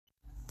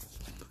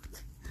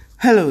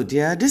Hello,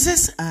 dear. This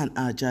is Anne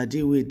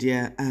Ajadi with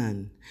Dear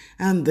Anne,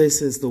 and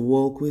this is the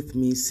Walk With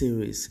Me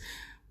series,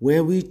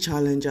 where we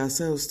challenge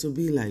ourselves to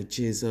be like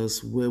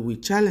Jesus, where we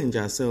challenge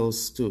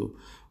ourselves to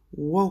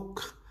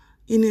walk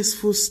in His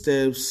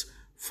footsteps,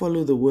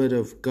 follow the Word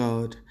of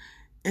God,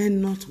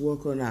 and not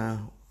walk in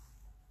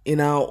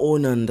our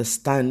own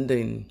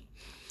understanding.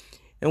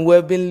 And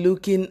we've been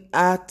looking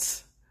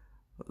at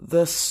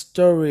the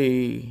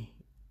story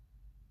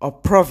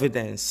of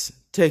providence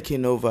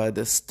taking over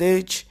the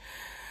stage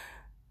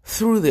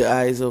through the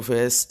eyes of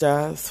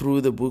Esther, through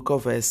the book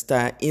of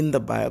Esther in the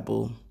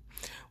Bible.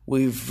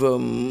 We've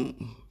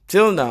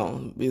till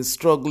now been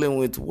struggling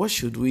with what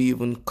should we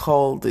even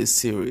call this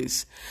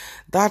series.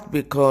 That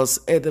because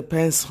it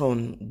depends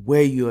on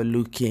where you are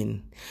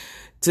looking.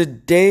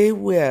 Today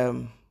we're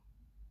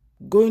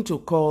going to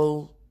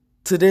call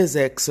today's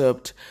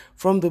excerpt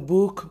from the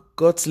book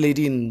God's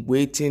Lady in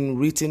Waiting,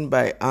 written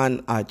by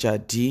Anne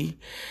Ajadi.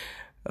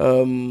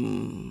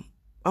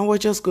 And we're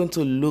just going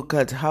to look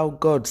at how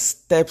God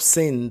steps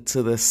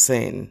into the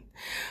scene.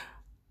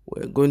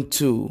 We're going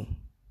to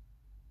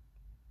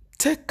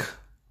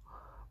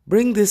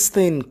bring this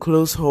thing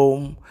close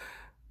home,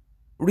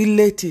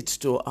 relate it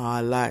to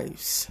our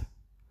lives.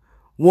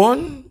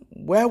 One,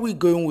 where are we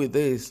going with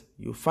this?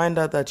 You find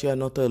out that you are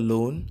not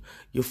alone.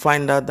 You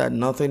find out that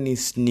nothing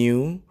is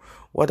new.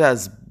 What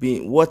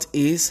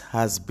is,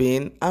 has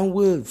been, and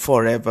will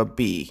forever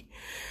be.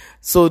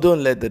 So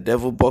don't let the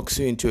devil box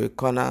you into a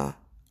corner.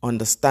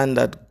 Understand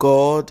that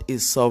God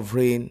is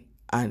sovereign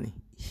and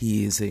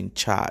He is in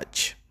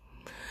charge.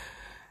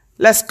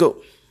 Let's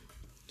go.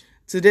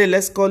 Today,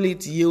 let's call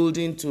it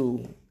yielding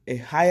to a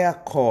higher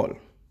call.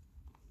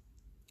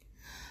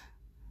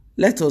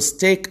 Let us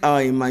take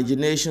our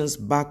imaginations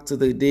back to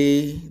the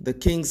day the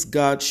king's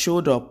guard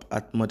showed up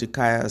at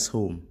Mordecai's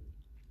home.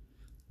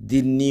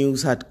 The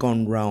news had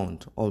gone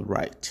round, all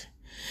right.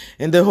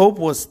 And the hope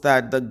was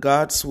that the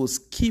guards would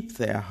keep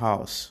their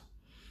house.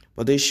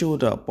 But they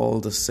showed up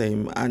all the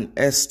same, and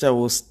Esther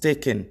was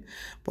taken,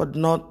 but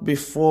not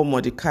before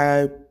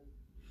Mordecai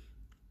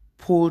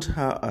pulled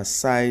her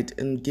aside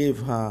and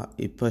gave her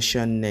a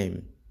Persian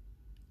name.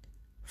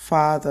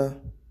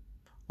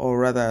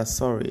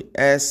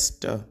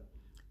 Esther,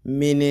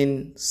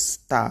 meaning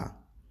star.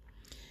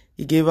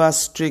 He gave her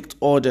strict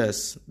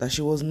orders that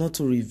she was not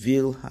to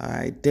reveal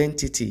her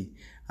identity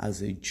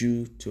as a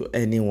Jew to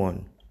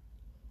anyone.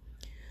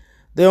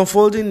 The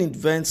unfolding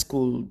events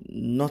could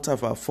not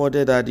have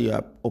afforded her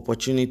the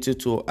opportunity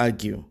to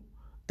argue.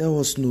 There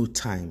was no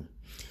time.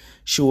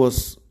 She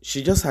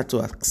just had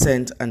to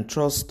accent and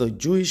trust the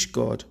Jewish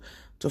God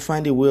to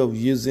find a way of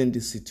using the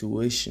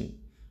situation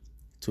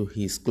to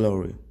His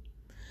glory.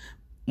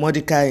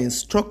 Mordecai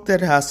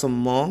instructed her some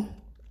more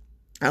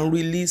and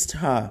released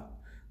her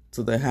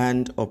to the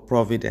hand of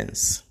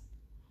providence.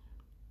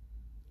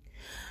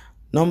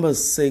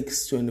 Numbers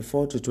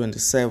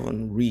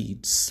 6:24-27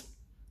 reads,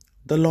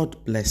 "The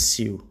Lord bless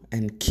you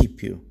and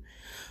keep you.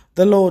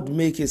 The Lord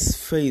make His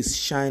face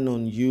shine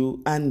on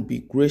you and be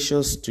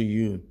gracious to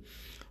you.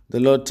 The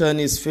Lord turn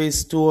His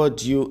face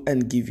toward you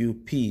and give you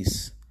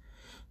peace.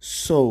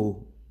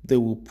 So they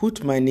will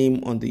put my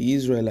name on the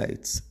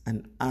Israelites,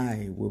 and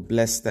I will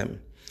bless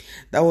them."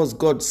 That was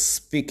God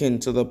speaking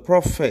to the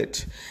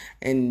prophet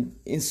and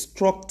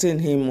instructing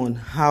him on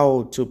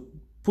how to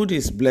put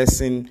His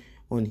blessing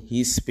on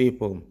His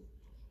people.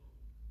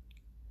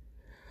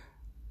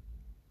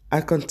 I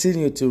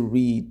continue to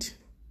read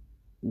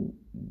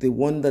the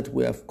one that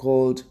we have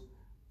called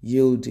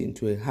yielding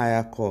to a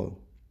higher call.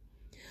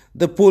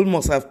 The Pole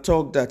must have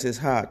tugged at his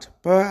heart,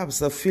 perhaps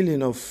the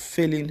feeling of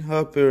failing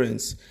her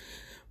parents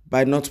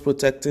by not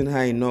protecting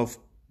her enough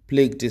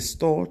plagued his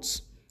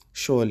thoughts.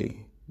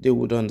 Surely they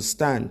would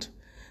understand.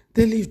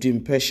 They lived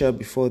in Persia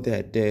before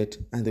their death,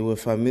 and they were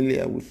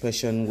familiar with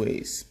Persian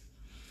ways.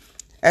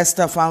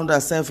 Esther found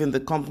herself in the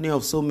company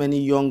of so many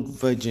young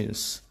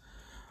virgins,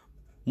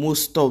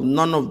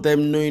 none of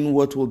them knowing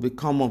what will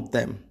become of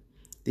them.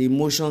 The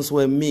emotions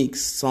were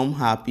mixed, some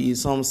happy,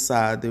 some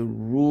sad. The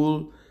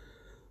rule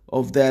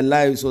of their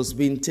lives was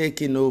being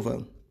taken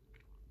over.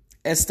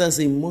 Esther's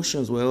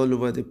emotions were all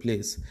over the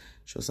place.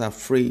 She was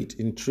afraid,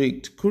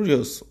 intrigued,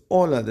 curious,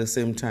 all at the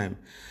same time.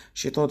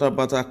 She thought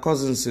about her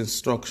cousin's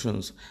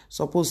instructions.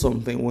 Suppose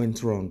something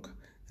went wrong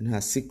and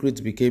her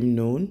secret became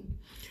known?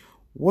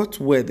 What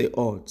were the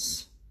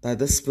odds that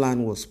this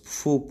plan was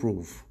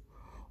foolproof?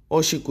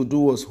 All she could do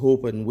was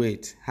hope and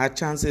wait. Her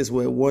chances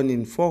were 1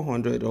 in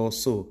 400 or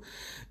so.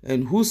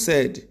 And who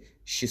said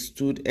she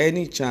stood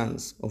any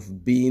chance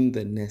of being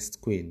the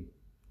next queen?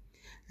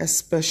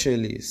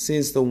 Especially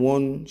since the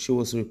one she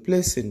was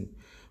replacing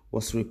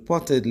was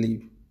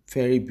reportedly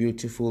very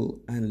beautiful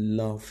and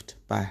loved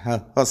by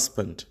her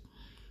husband.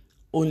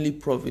 Only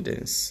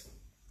Providence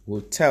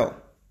will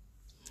tell.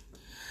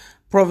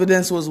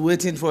 Providence was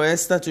waiting for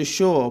Esther to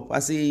show up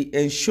as He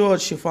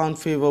ensured she found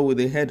favor with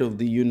the head of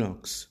the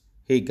eunuchs,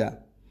 Hagar.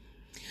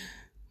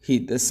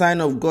 The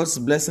sign of God's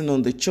blessing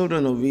on the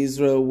children of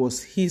Israel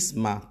was His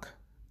mark.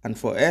 And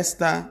for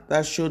Esther,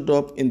 that showed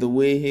up in the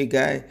way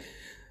Hagar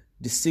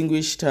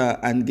distinguished her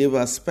and gave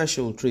her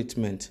special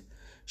treatment.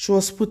 She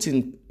was put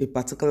in a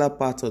particular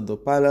part of the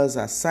palace,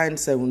 assigned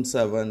 7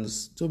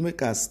 servants to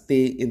make her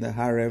stay in the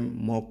harem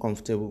more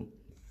comfortable.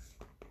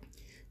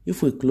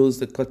 If we close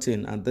the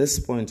curtain at this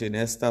point in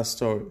Esther's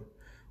story,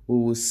 we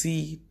will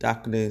see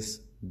darkness,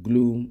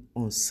 gloom,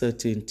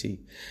 uncertainty.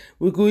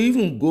 We could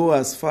even go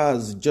as far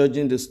as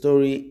judging the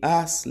story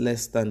as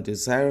less than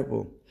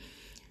desirable.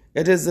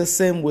 It is the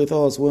same with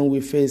us when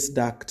we face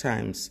dark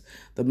times.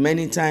 The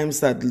many times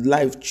that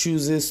life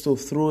chooses to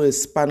throw a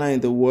spanner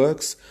in the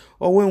works,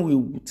 or when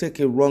we take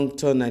a wrong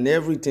turn and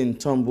everything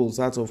tumbles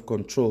out of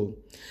control.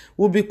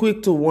 We'll be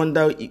quick to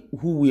wonder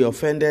who we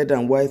offended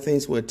and why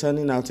things were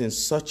turning out in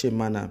such a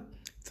manner.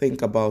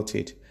 Think about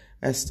it.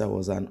 Esther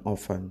was an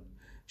orphan.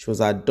 She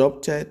was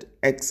adopted,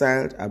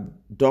 exiled,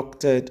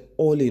 abducted,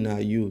 all in her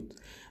youth.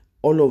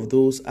 All of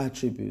those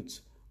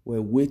attributes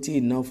were weighty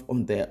enough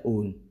on their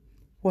own.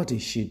 What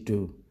did she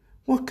do?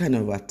 What kind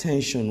of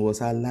attention was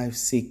her life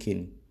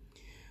seeking?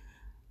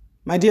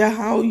 My dear,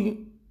 how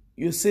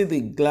you see the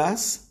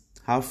glass,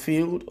 half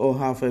filled or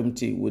half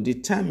empty, will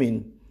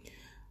determine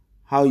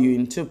how you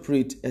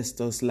interpret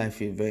Esther's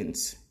life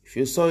events. If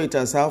you saw it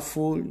as half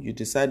full, you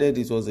decided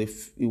it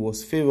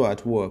was favor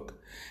at work.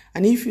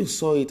 And if you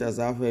saw it as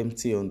half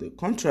empty, on the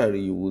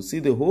contrary, you will see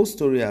the whole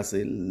story as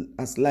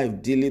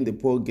life dealing the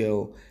poor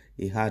girl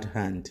a hard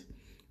hand.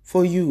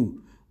 For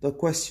you, the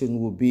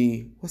question will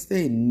be, was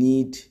there a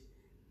need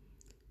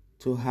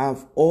to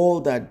have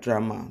all that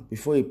drama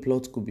before a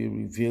plot could be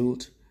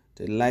revealed?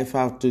 Did life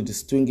have to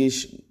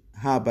distinguish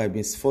her by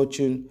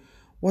misfortune?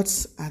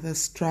 What are the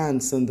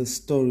strands in the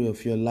story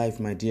of your life,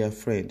 my dear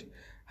friend?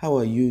 How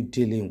are you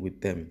dealing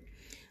with them?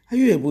 Are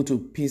you able to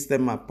piece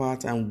them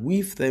apart and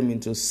weave them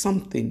into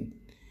something,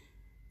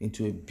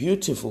 into a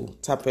beautiful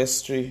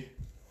tapestry?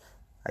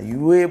 Are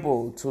you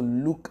able to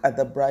look at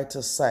the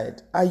brighter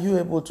side? Are you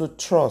able to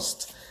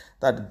trust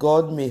that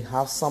God may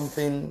have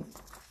something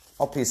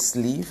up his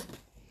sleeve?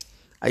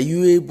 Are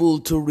you able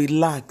to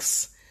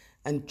relax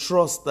and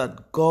trust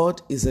that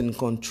God is in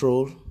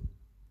control?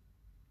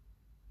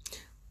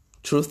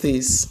 Truth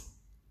is,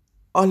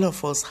 all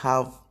of us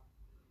have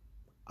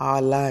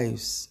our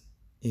lives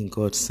in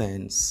God's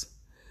hands.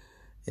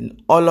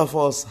 And all of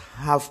us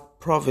have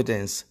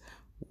providence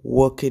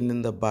working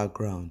in the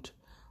background.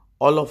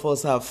 All of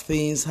us have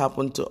things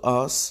happen to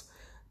us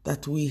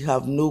that we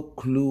have no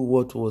clue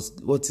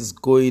what is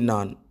going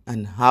on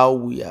and how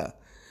we are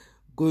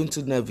going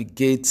to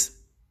navigate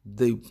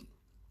the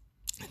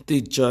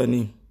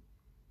journey.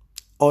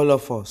 All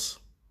of us.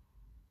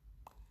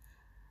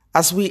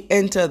 As we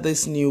enter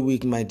this new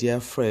week, my dear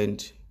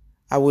friend,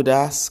 I would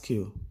ask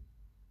you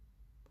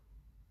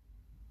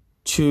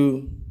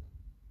to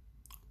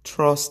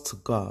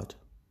trust God.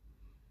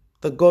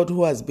 The God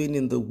who has been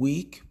in the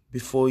week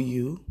before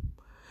you,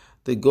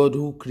 the God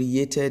who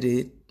created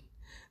it,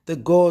 the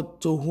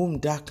God to whom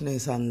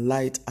darkness and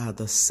light are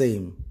the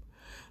same,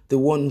 the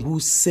one who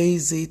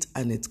says it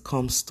and it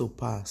comes to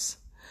pass,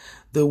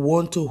 the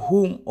one to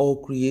whom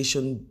all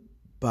creation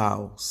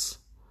bows.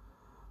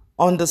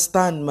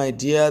 Understand, my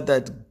dear,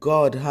 that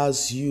God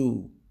has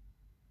you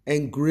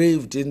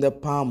engraved in the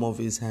palm of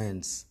his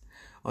hands.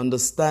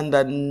 Understand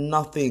that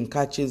nothing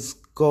catches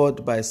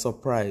God by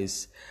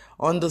surprise.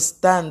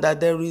 Understand that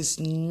there is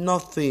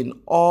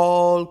nothing,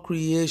 all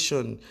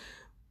creation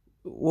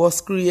was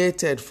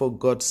created for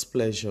God's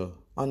pleasure.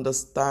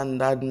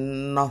 Understand that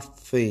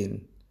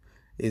nothing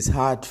is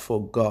hard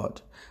for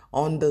God.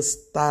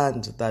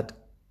 Understand that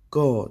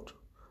God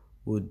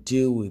will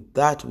deal with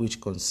that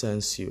which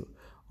concerns you.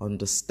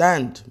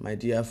 Understand, my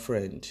dear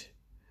friend,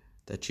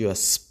 that you are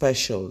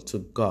special to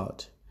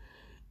God,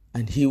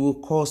 and he will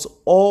cause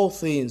all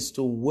things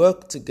to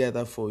work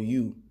together for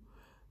you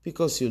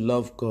because you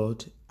love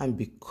God and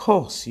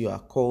because you are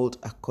called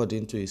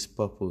according to his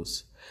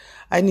purpose.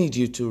 I need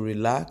you to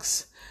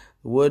relax.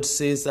 The word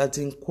says that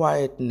in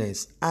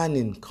quietness and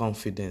in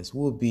confidence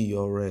will be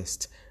your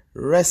rest.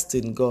 Rest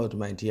in God,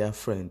 my dear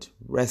friend.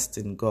 Rest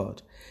in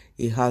God.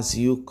 He has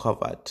you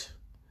covered.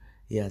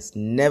 He has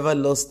never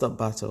lost a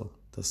battle,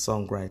 the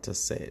songwriter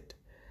said.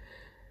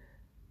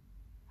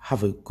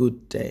 Have a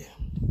good day.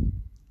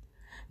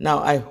 Now,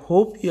 I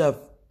hope you have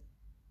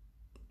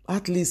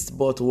at least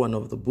bought one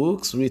of the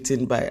books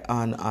written by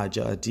Ann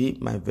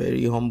Ajadi, my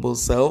very humble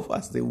self,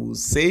 as they will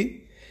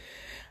say.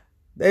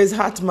 There is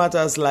Heart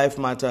Matters, Life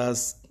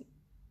Matters,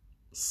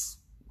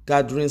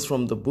 gatherings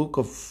from the book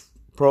of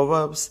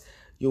Proverbs.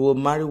 You Will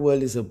Marry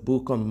Well is a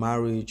book on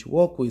marriage.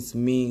 Walk With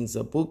Me is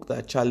a book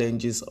that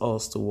challenges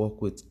us to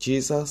walk with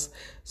Jesus.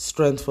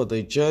 Strength for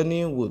the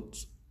Journey would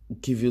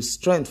give you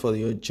strength for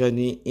your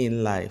journey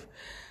in life.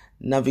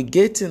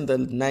 Navigating the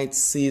Night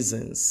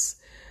Seasons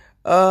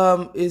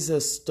is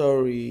a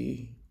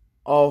story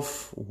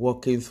of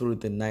walking through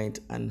the night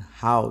and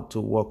how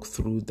to walk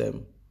through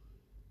them.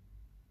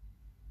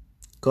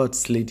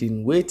 God's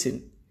Leading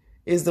Waiting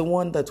is the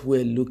one that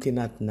we're looking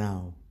at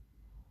now.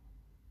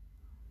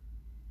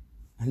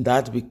 And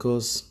that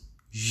because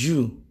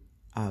you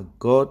are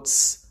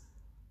God's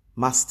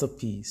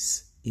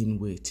masterpiece in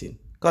waiting.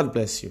 God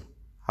bless you.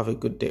 Have a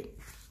good day.